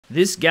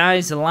this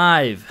guy's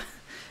alive.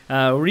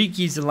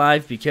 Riki's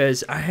alive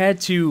because I had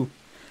to.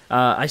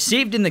 I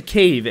saved in the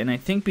cave, and I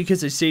think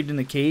because I saved in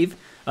the cave,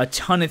 a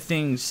ton of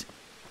things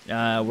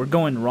were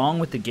going wrong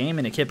with the game,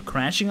 and it kept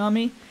crashing on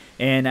me.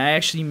 And I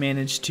actually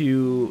managed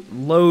to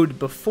load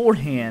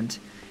beforehand,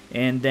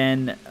 and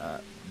then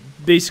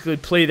basically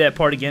play that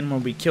part again where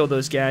we kill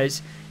those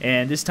guys.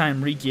 And this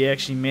time Riki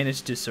actually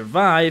managed to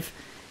survive,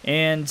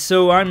 and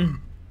so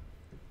I'm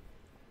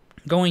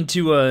going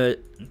to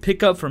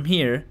pick up from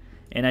here.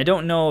 And I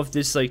don't know if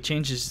this like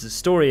changes the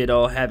story at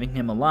all, having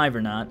him alive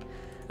or not,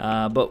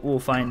 but we'll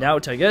find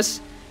out, I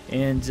guess.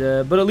 And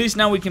but at least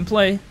now we can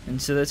play,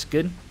 and so that's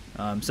good.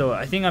 So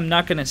I think I'm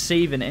not gonna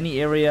save in any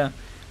area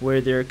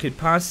where there could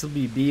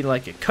possibly be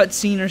like a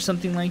cutscene or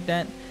something like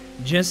that,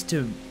 just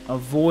to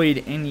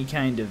avoid any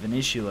kind of an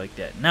issue like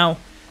that. Now,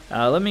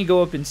 let me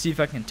go up and see if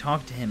I can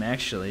talk to him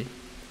actually,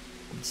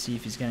 and see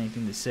if he's got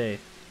anything to say.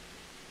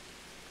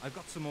 I've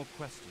got some more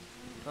questions.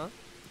 Huh?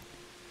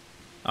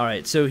 All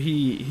right, so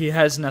he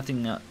has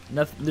nothing.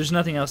 There's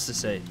nothing else to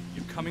say.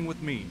 You're coming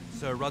with me.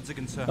 Sir Rudzik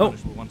and Sir Oh.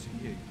 Hanish will want to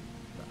hear you.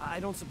 I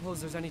don't suppose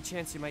there's any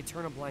chance you might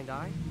turn a blind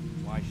eye?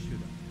 Why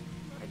should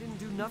I didn't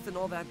do nothing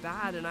all that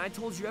bad, and I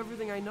told you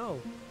everything I know.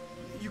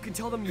 You can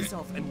tell them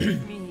yourself, and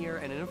leave me here,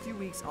 and in a few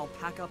weeks I'll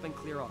pack up and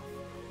clear off.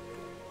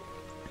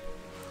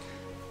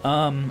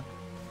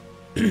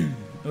 It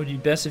would be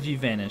best if you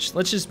vanished.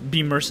 Let's just be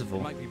I? It merciful.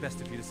 might be best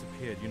if you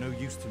disappeared. You're no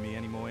use to me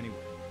anymore anyway.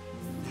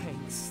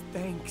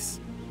 Thanks.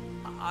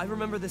 I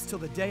remember this till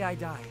the day I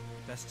die.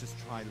 Best just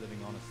try living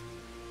honestly.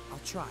 I'll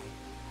try.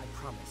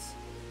 I promise.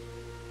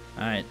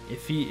 All right,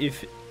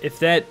 if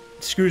that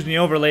screws me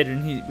over later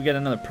and we got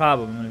another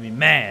problem, I'm gonna be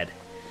mad.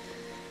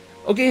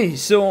 Okay,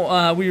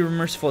 so we were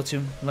merciful to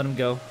him, let him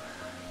go.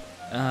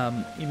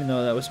 Even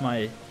though that was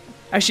my,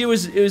 actually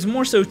it was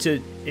more so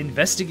to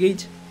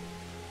investigate.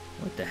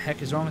 What the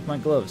heck is wrong with my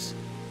gloves?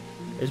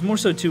 It was more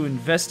so to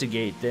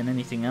investigate than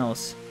anything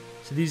else.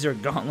 So these are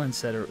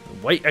gauntlets that are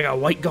white. I got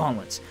white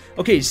gauntlets.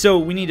 Okay, so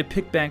we need to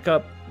pick back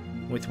up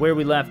with where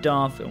we left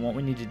off and what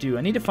we need to do.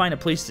 I need to find a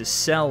place to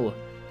sell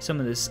some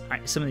of these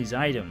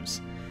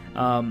items.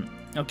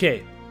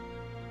 Okay.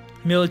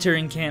 Military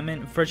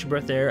encampment, fresh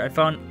breath air. I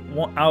found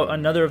out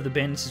another of the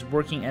bandits is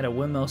working at a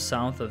windmill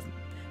south of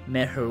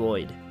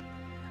Meheroid.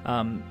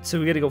 So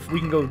we gotta go. We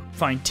can go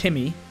find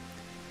Timmy.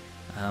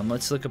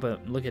 Let's look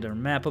at our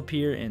map up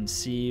here and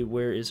see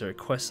where is our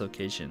quest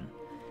location.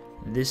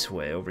 This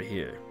way, over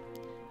here.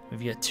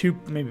 We've got two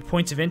maybe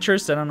points of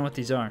interest. I don't know what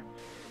these are.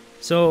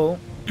 So,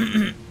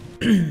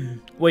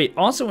 wait.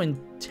 Also in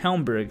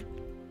Talmberg,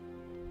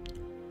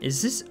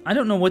 is this? I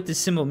don't know what this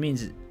symbol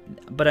means,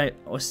 but I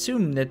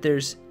assume that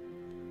there's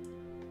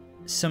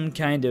some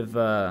kind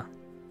of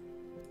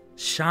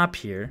shop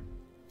here.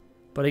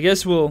 But I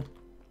guess we'll.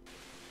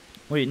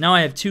 Wait. Now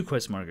I have two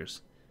quest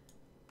markers.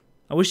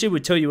 I wish it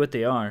would tell you what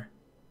they are.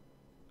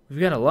 We've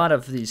got a lot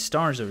of these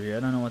stars over here. I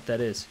don't know what that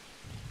is.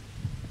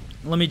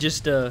 Let me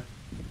just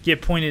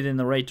get pointed in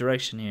the right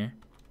direction here.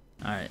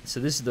 Alright,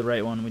 so this is the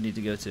right one we need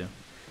to go to.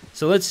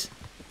 So let's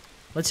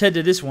head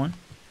to this one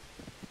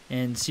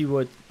and see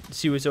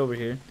what's over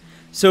here.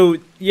 So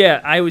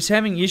yeah, I was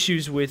having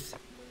issues with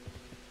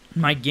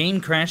my game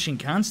crashing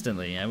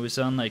constantly. I was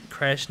on like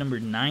crash number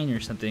 9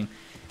 or something,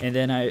 and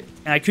then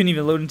I couldn't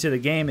even load into the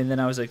game, and then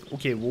I was like,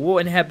 okay, well,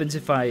 what happens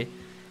if I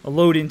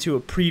load into a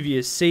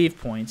previous save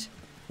point?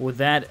 Will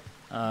that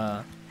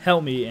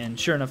help me? And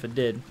sure enough, it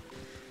did.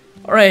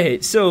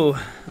 Alright, so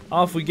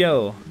off we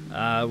go.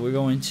 We're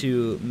going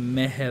to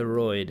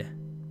Meheroid.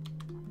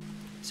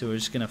 So we're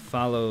just gonna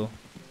follow.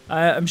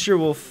 I'm sure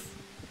we'll. What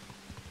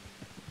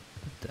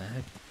the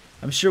heck?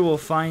 I'm sure we'll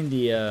find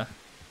the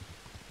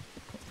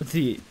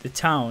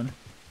town.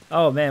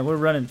 Oh man, we're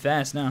running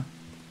fast now.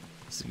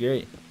 This is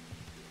great.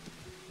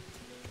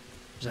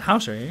 There's a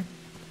house right here.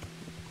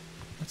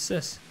 What's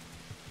this?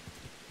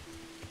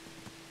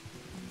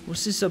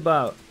 What's this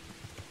about?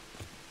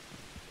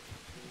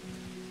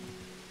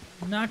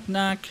 Knock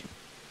knock.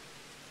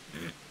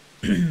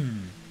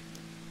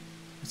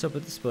 What's up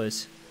with this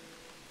place?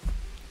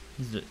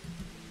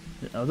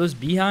 Are those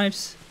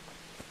beehives?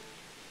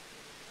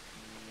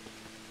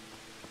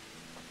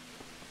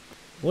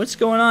 What's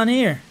going on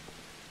here?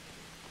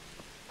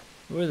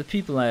 Where are the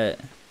people at?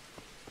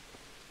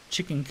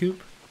 Chicken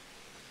coop?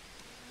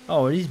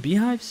 Oh, are these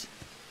beehives?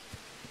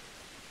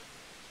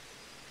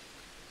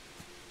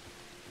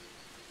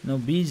 No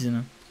bees in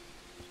them.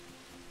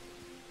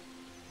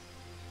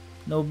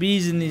 No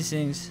bees in these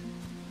things.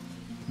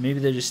 Maybe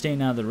they're just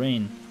staying out of the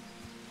rain.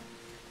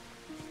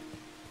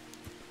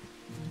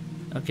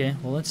 Okay,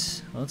 well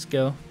let's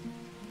go.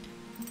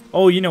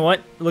 Oh, you know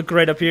what? Look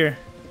right up here.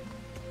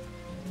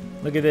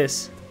 Look at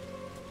this.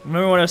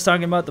 Remember what I was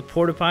talking about, the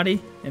porta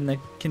potty and the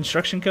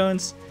construction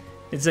cones?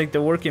 It's like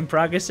the work in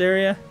progress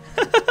area.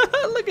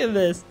 Look at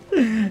this.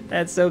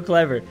 That's so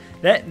clever.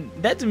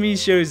 That to me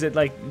shows that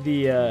like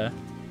the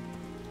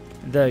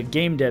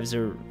game devs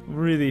are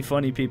really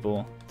funny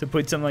people to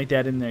put something like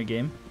that in their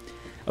game.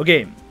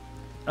 Okay,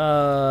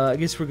 I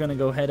guess we're gonna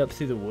go head up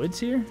through the woods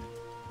here.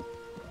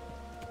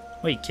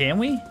 Wait, can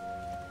we?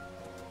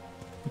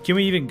 Can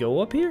we even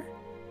go up here?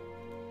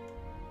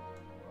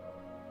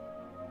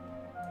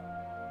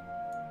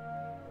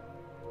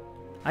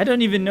 I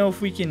don't even know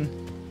if we can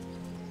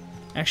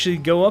actually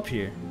go up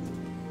here.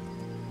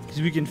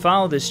 Because we can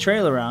follow this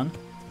trail around.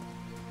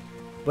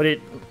 But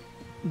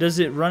does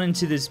it run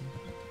into this...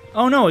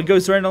 Oh no, it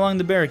goes right along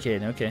the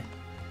barricade. Okay.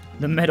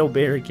 The metal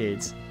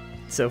barricades.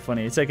 It's so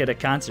funny. It's like at a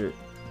concert.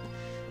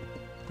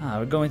 Ah,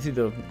 we're going through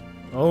the...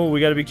 Oh, we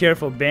gotta be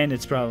careful.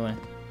 Bandits, probably.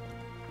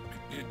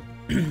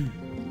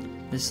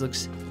 This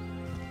looks...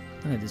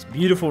 Look at this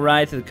beautiful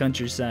ride through the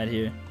countryside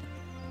here.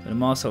 But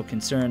I'm also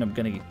concerned I'm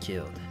gonna get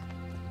killed.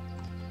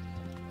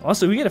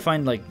 Also, we gotta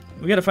find, like...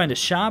 We gotta find a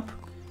shop.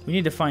 We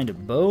need to find a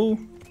bow.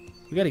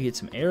 We gotta get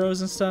some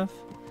arrows and stuff.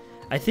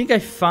 I think I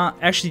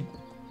found... Actually...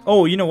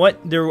 Oh, you know what?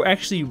 There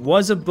actually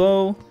was a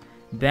bow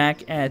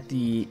back at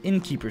the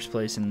innkeeper's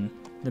place in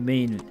the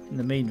main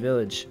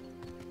village.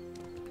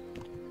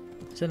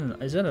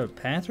 Is that a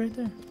path right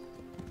there?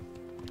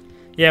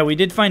 Yeah, we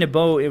did find a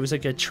bow. It was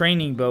like a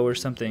training bow or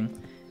something.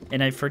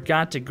 And I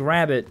forgot to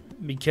grab it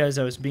because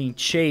I was being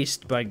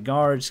chased by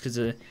guards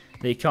because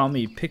they called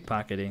me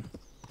pickpocketing.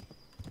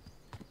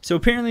 So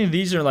apparently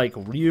these are like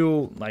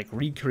real, like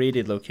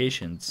recreated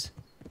locations.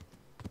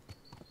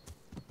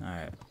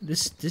 Alright,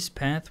 this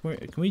path, where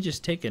can we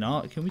just take it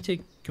off? Can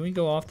we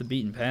go off the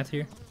beaten path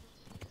here?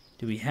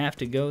 Do we have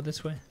to go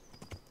this way?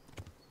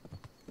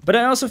 But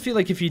I also feel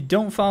like if you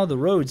don't follow the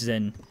roads,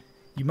 then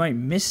you might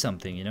miss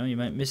something, you know? You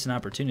might miss an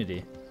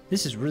opportunity.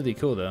 This is really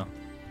cool, though.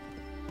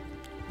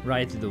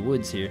 Ride through the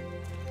woods here.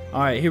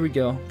 Alright, here we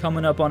go.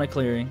 Coming up on a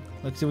clearing.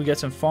 Looks like we got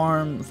some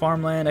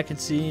farmland I can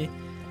see.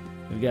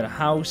 We've got a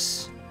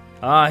house.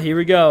 Ah, here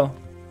we go.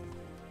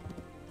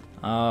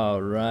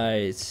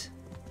 Alright.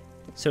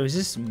 So is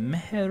this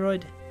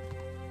Meherod?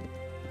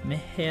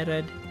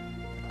 Meherod?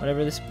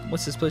 Whatever this...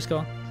 What's this place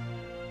called?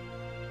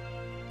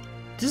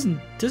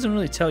 Doesn't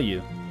really tell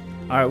you.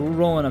 Alright, we're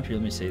rolling up here.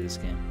 Let me save this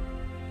game.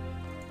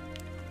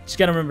 Just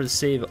gotta remember to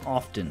save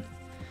often.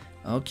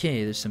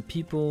 Okay, there's some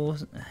people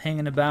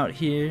hanging about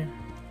here.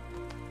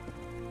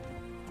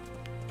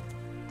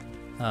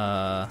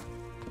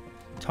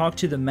 Talk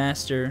to the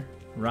master.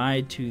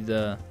 Ride to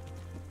the...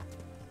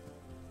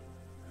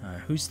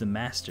 who's the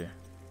master?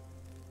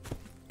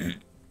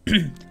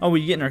 Oh,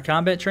 we getting our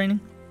combat training?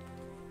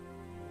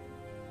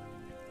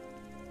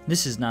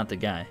 This is not the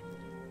guy.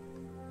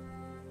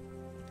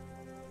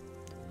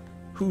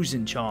 Who's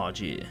in charge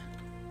here?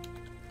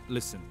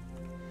 Listen,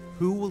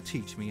 who will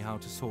teach me how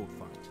to sword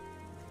fight?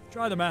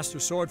 Try the master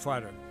sword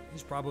fighter.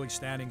 He's probably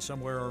standing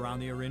somewhere around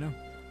the arena.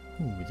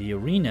 Ooh, the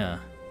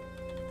arena.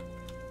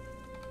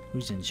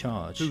 Who's in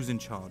charge? Who's in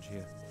charge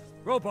here?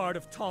 Robard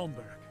of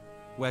Talmberg.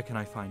 Where can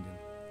I find him?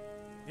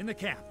 In the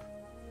camp.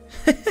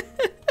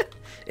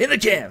 In the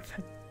camp!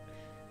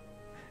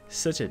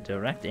 Such a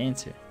direct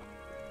answer.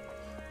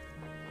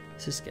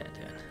 What's this guy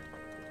doing?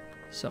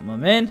 Something, my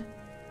man?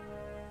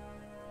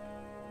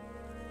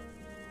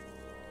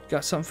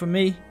 Got something for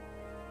me?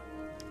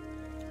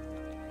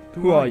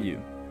 Who are you?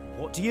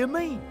 What do you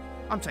mean?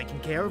 I'm taking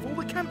care of all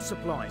the camp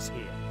supplies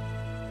here.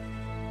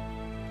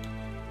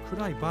 Could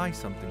I buy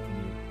something from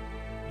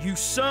you? You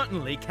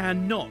certainly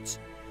cannot.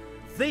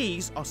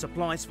 These are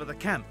supplies for the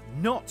camp,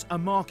 not a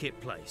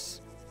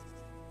marketplace.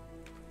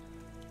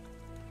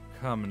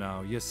 Come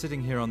now, you're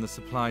sitting here on the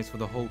supplies for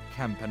the whole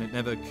camp and it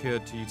never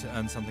occurred to you to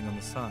earn something on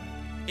the side.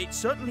 It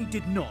certainly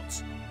did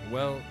not.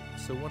 Well,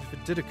 so what if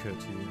it did occur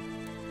to you?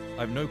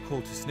 I've no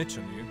call to snitch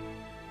on you.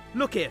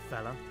 Look here,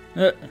 fella.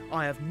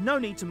 I have no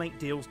need to make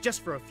deals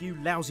just for a few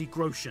lousy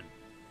groschen.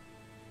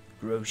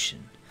 Groschen.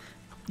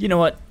 You know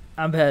what?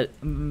 I've had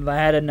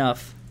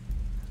enough.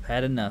 I've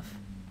had enough.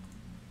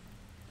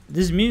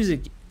 This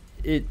music,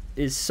 it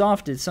is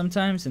softed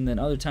sometimes, and then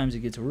other times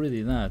it gets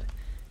really loud.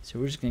 So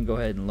we're just going to go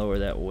ahead and lower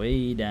that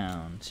way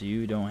down, so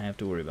you don't have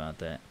to worry about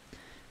that.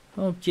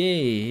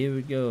 Okay, here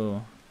we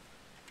go.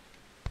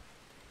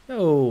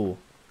 Oh.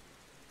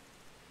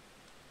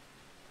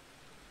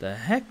 The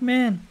heck,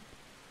 man?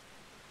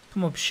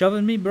 Come up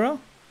shoving me,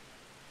 bro?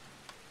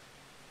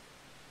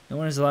 No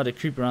one is allowed to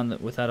creep around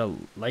without a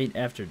light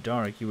after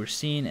dark. You were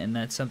seen, and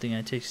that's something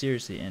I take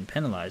seriously and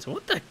penalize.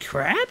 What the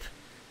crap?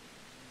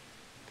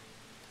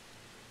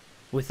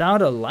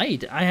 Without a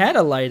light? I had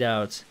a light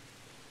out.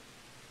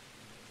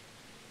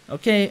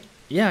 Okay,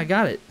 yeah, I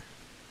got it.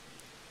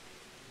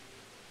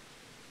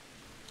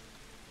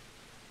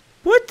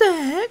 What the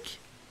heck?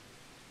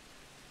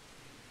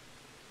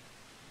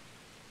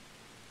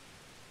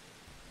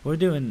 We're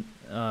doing,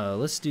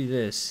 let's do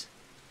this.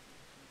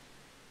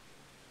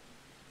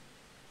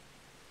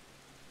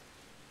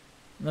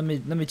 Let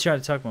me try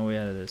to talk my way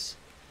out of this.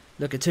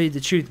 Look, I tell you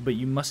the truth, but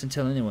you mustn't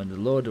tell anyone. The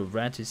Lord of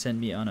Ratu sent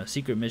me on a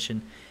secret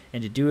mission,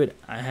 and to do it,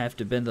 I have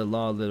to bend the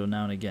law a little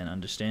now and again.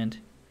 Understand?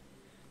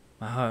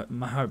 My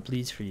heart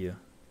bleeds for you.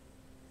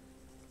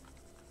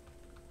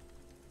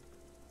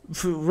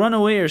 Run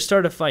away or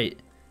start a fight.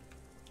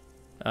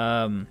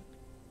 That's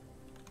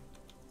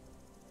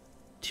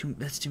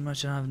too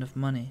much. I don't have enough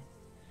money.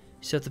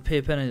 You still have to pay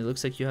a penalty. It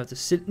looks like you have to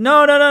sit.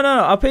 No.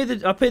 I'll pay the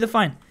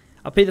fine.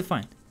 I'll pay the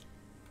fine.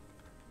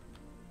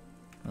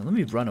 Oh, let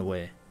me run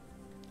away.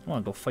 I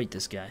want to go fight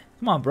this guy.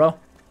 Come on, bro.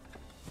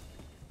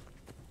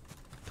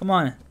 Come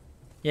on.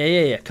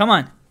 Yeah. Come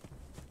on.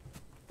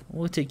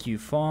 We'll take you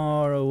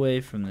far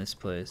away from this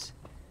place.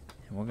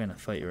 And we're going to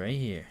fight right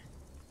here.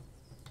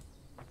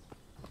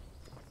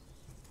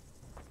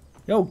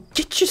 Yo,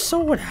 get your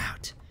sword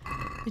out.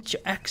 Get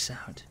your axe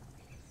out.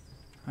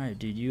 Alright,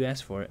 dude, you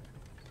asked for it.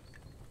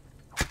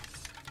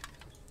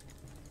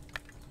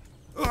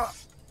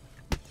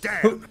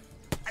 Damn.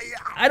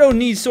 I don't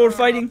need sword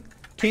fighting.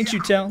 Can't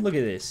you tell? Look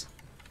at this.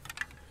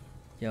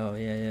 Yo,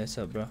 yeah, what's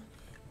up, bro?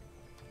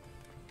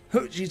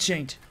 You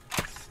chained.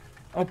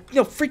 Oh,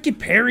 no, freaking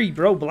parry,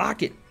 bro.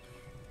 Block it.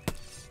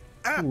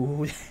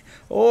 Ooh.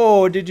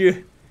 Oh, did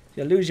you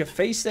lose your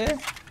face there?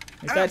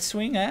 With that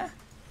swing, huh?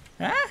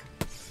 Huh?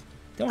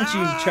 Don't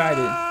you try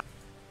to...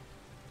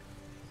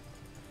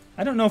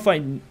 I don't know if I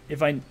don't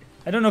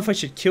know if I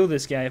should kill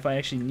this guy if I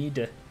actually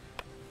need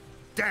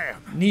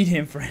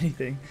him for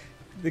anything.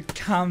 The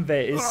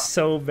combat is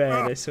so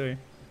bad, I swear.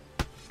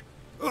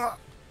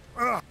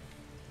 How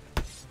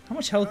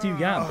much health do you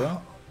got,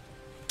 bro?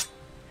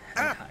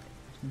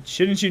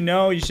 Shouldn't you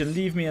know? You should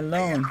leave me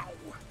alone.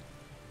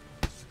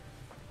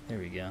 There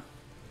we go.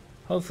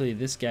 Hopefully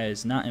this guy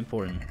is not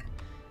important.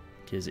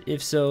 Because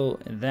if so,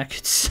 that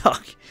could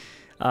suck.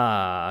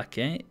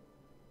 Okay.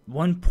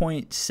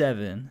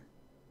 1.7.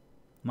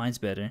 Mine's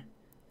better.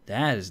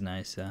 That is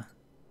nice,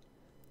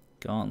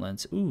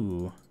 gauntlets.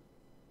 Ooh.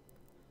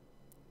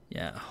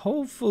 Yeah,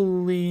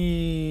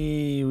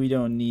 hopefully we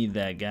don't need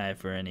that guy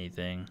for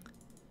anything.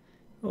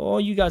 Oh,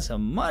 you got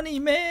some money,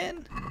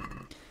 man.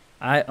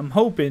 I'm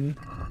hoping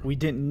we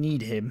didn't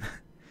need him.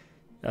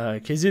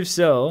 Because if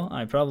so,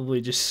 I probably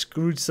just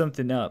screwed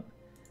something up.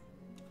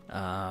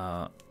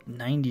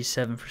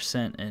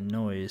 97% in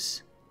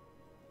noise.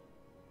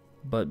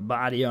 But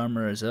body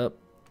armor is up.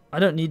 I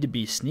don't need to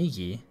be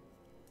sneaky.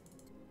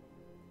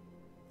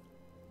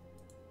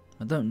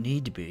 Let's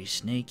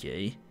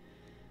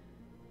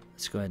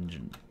go ahead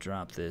and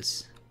drop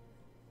this.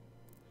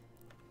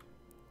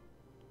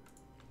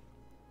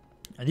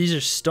 These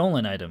are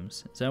stolen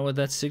items. Is that what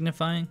that's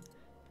signifying?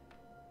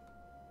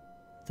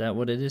 Is that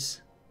what it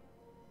is?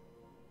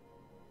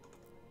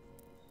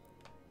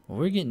 Well,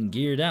 we're getting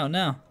geared out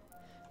now.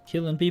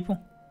 Killing people.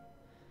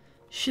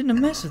 Shouldn't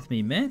have messed with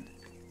me, man.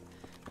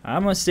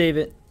 I'm gonna save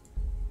it.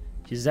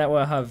 Because that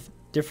way I'll have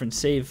different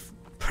save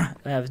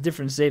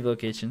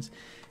locations.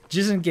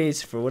 Just in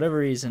case, for whatever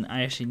reason,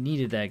 I actually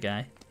needed that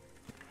guy.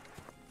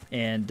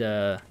 And,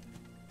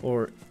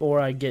 or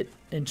I get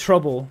in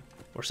trouble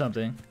or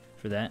something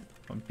for that.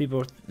 When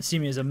people see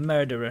me as a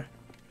murderer.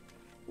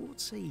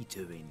 What's he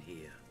doing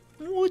here?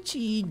 We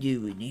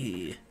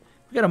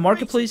got a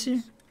marketplace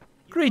here?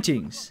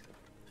 Greetings.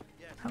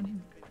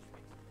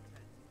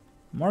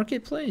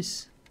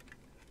 Marketplace?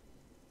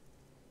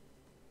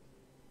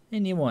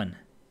 Anyone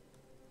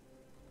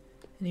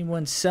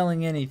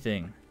selling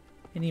anything?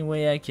 Any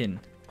way I can...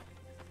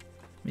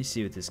 Let me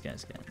see what this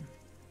guy's got.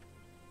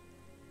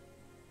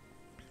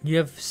 You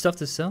have stuff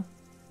to sell?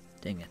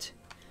 Dang it.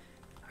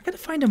 I gotta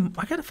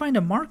find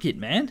a market,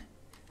 man.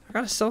 I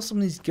gotta sell some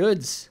of these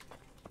goods.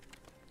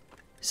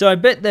 So I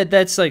bet that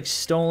that's like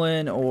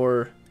stolen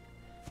or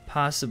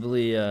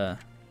possibly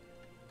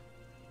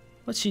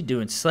what's she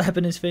doing?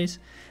 Slapping his face?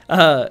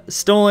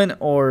 Stolen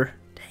or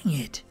dang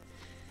it.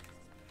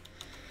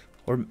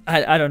 Or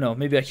I don't know.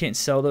 Maybe I can't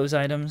sell those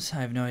items.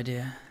 I have no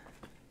idea.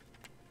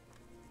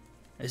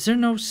 Is there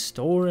no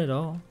store at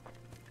all?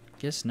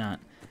 Guess not.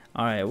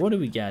 Alright, what do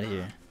we got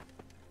here?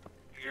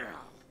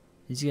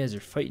 These guys are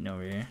fighting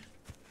over here.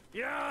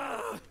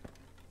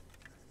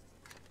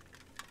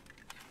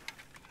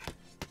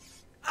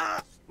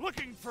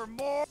 Looking for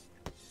more.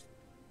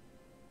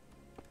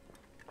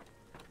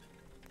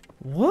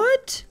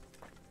 What?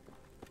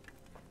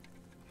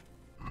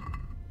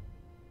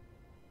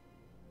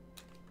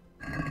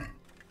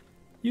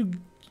 You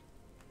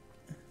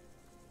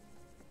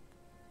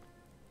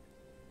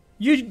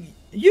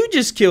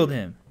just killed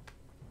him.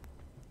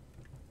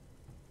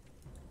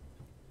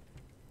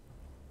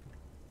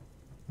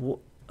 What?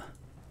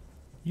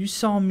 You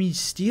saw me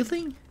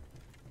stealing?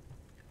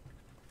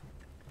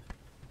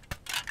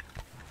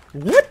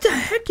 What the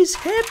heck is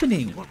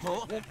happening?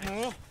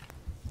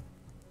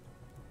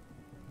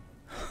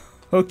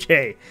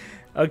 Okay,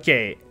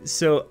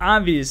 so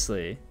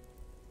obviously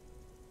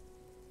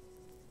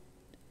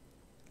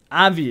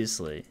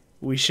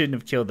we shouldn't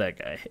have killed that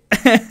guy.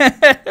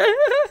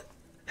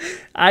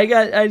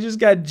 I just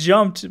got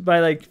jumped by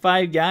like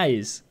 5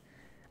 guys.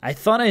 I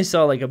thought I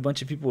saw like a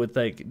bunch of people with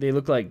like, they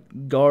look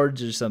like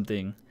guards or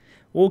something.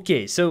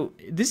 Okay, so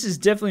this is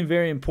definitely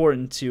very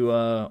important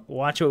to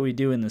watch what we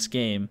do in this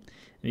game,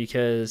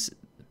 because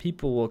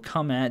people will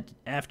come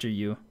after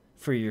you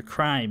for your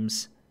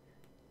crimes.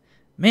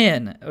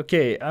 Man,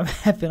 okay, I'm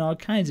having all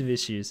kinds of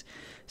issues.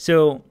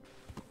 So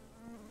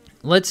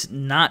let's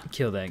not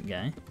kill that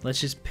guy. Let's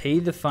just pay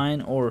the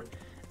fine, or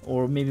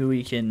maybe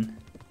we can...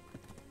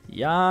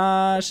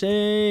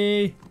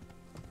 Yashi!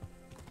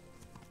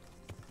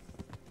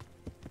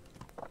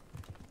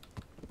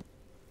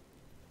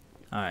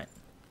 Alright.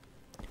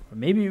 Or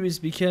maybe it was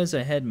because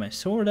I had my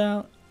sword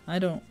out. I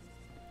don't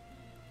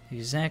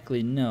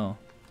exactly know.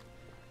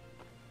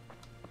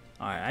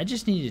 Alright, I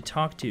just need to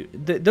talk to...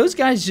 those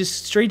guys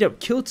just straight up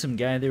killed some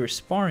guy they were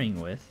sparring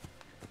with.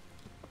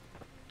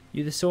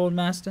 You the sword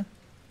master?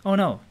 Oh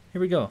no,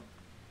 here we go.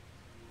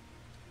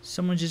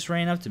 Someone just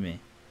ran up to me.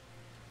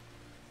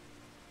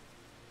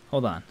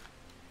 Hold on.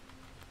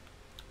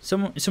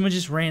 Someone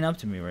just ran up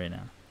to me right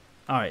now.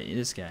 Alright,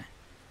 this guy.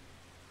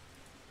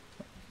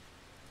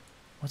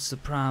 What's the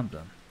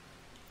problem?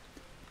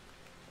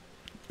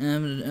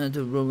 I'm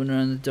roving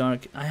around in the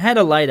dark. I had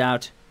a light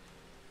out.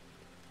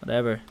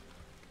 Whatever.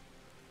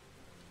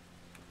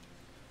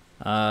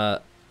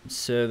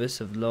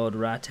 Service of Lord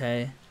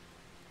Rattay.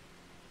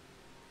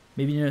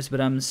 Maybe you noticed, but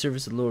I'm in the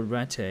service of Lord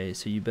Rattay,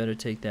 so you better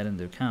take that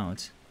into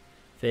account.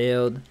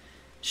 Failed.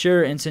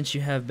 Sure, and since you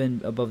have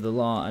been above the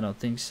law, I don't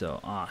think so.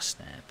 Aw,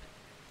 snap.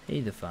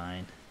 Pay the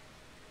fine.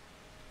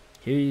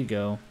 Here you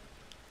go.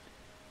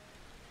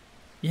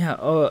 Yeah,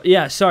 oh,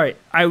 yeah, sorry.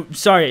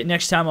 Sorry,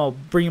 next time I'll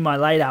bring my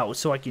light out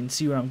so I can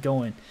see where I'm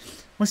going.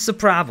 What's the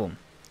problem?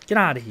 Get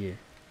out of here.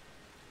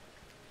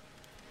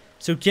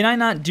 So can I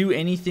not do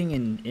anything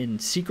in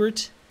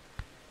secret?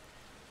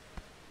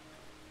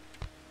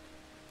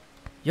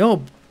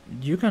 Yo,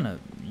 you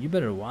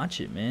better watch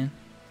it, man.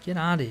 Get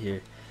out of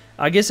here.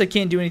 I guess I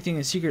can't do anything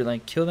in secret,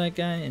 like kill that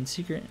guy in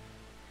secret.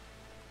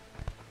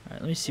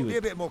 Alright, let me see Be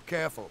a bit more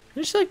careful.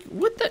 There's like,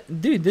 what the...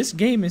 Dude, this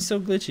game is so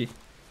glitchy.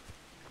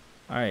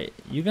 Alright,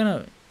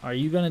 are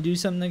you gonna do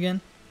something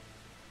again?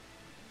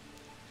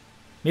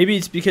 Maybe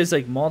it's because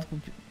like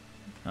multiple...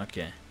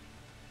 Okay.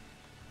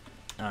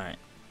 Alright.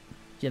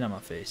 Get on my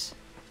face.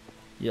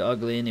 You're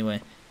ugly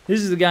anyway.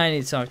 This is the guy I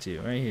need to talk to,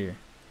 right here.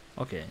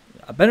 Okay.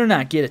 I better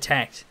not get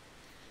attacked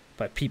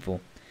by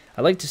people.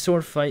 I like to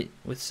sword fight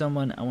with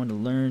someone. I want to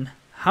learn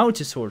how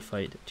to sword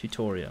fight.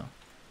 Tutorial.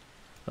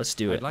 Let's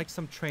do it. I'd like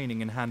some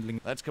training in handling...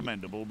 That's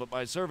commendable, but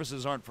my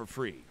services aren't for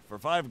free. For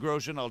 5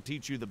 groschen, I'll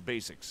teach you the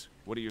basics.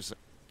 What do you say?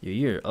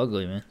 You're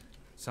ugly, man.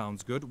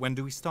 Sounds good. When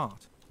do we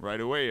start?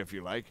 Right away, if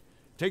you like.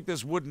 Take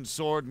this wooden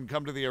sword and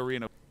come to the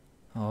arena.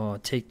 Oh,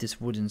 take this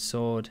wooden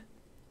sword.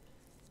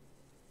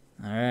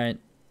 Alright.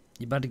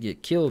 You about to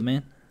get killed,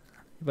 man.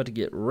 You about to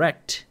get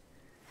wrecked.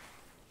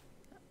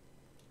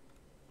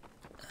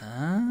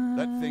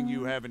 That thing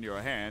you have in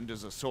your hand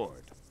is a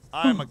sword.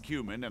 I'm a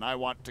human and I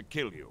want to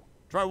kill you.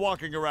 Try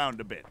walking around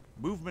a bit.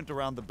 Movement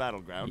around the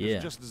battleground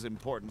is just as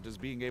important as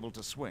being able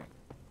to swing.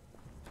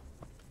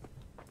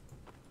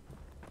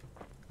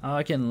 Oh,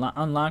 I can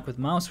unlock with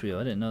mouse wheel.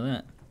 I didn't know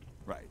that.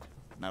 Right.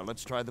 Now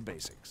let's try the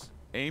basics.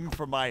 Aim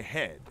for my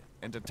head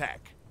and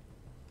attack.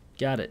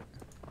 Got it.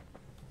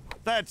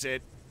 That's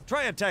it.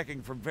 Try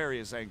attacking from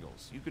various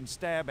angles. You can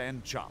stab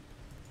and chop.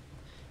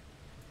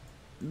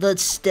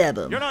 Let's stab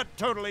him. You're not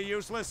totally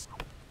useless.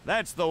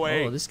 That's the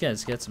way. Oh, this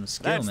guy's got some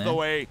skill, That's man. the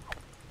way.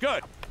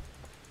 Good.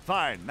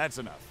 Fine, that's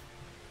enough.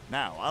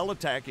 Now, I'll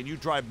attack and you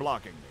try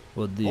blocking me.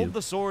 Will do. Hold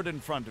the sword in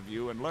front of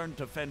you and learn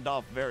to fend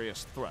off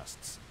various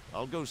thrusts.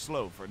 I'll go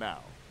slow for now.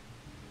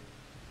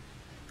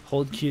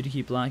 Hold Q to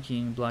keep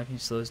blocking. Blocking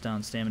slows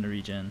down stamina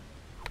regen.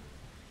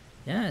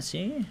 Yeah,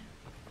 see?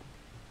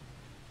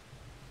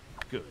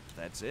 Good,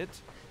 that's it.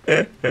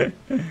 Good,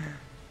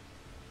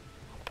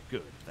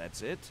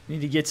 that's it.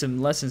 Need to get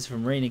some lessons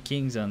from Reign of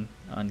Kings on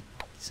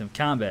some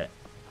combat.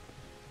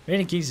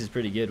 Reign of Kings is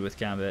pretty good with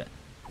combat.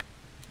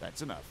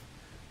 That's enough.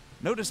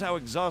 Notice how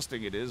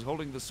exhausting it is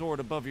holding the sword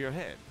above your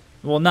head.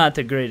 Well, not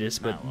the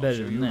greatest, but Now, better I'll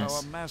show than you this. how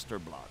a master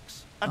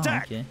blocks. Oh,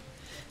 Attack! okay.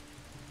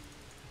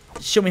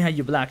 Show me how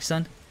you block,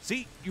 son.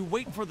 See, you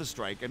wait for the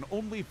strike and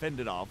only fend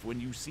it off when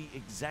you see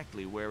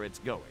exactly where it's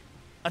going.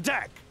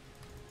 Attack!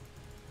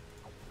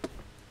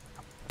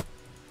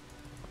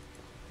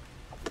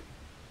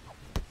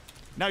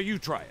 Now you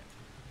try it.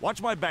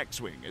 Watch my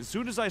backswing. As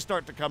soon as I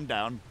start to come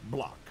down,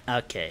 block.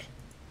 Okay.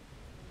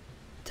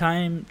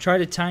 Try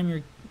to time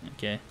your...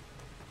 Okay.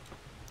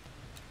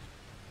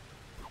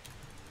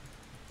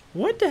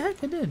 What the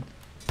heck I did?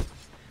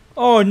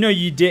 Oh, no,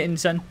 you didn't,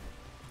 son.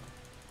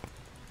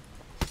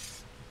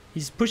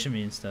 He's pushing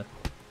me and stuff.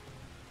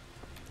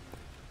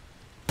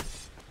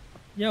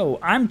 Yo,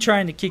 I'm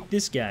trying to kick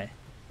this guy.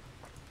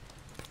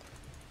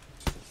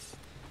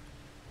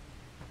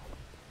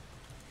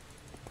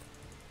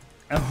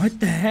 Oh, what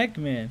the heck,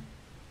 man?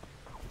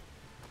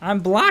 I'm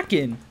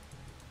blocking.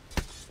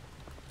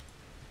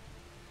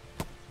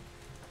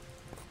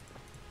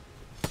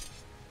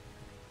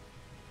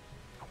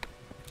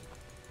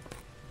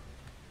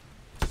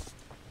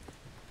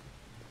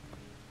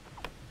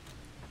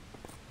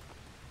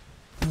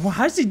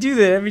 Why does he do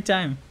that every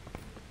time?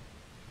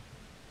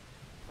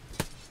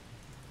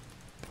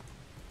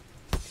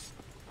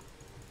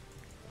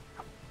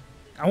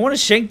 I want to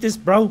shank this,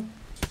 bro.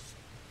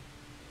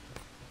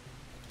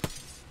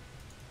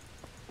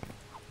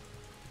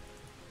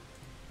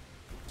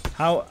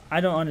 How?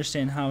 I don't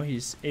understand how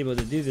he's able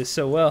to do this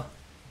so well.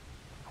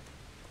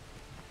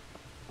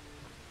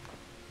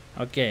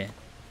 Okay.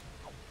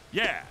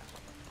 Yeah.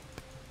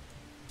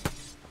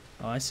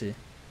 Oh, I see.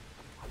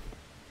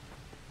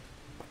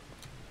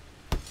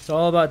 It's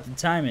all about the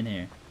timing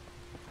here.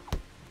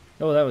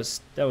 Oh,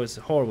 that was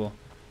horrible.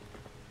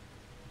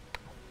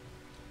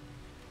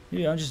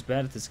 Dude, I'm just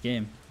bad at this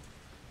game.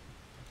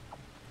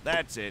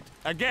 That's it.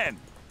 Again.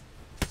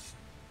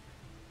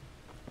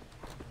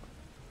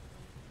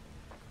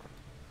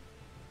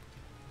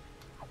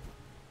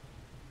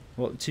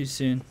 Well, too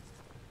soon.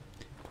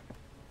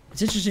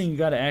 It's interesting you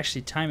gotta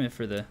actually time it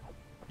for the...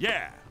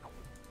 Yeah.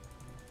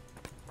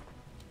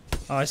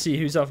 Oh, I see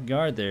who's off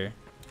guard there.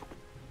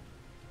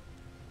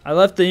 I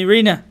left the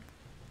arena.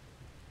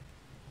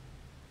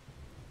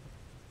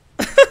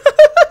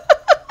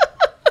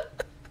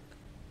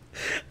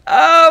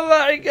 Oh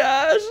my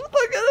gosh,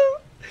 look at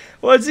him.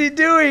 What's he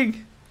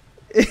doing?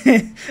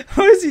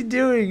 What is he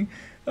doing?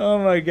 Oh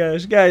my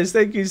gosh. Guys,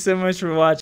 thank you so much for watching.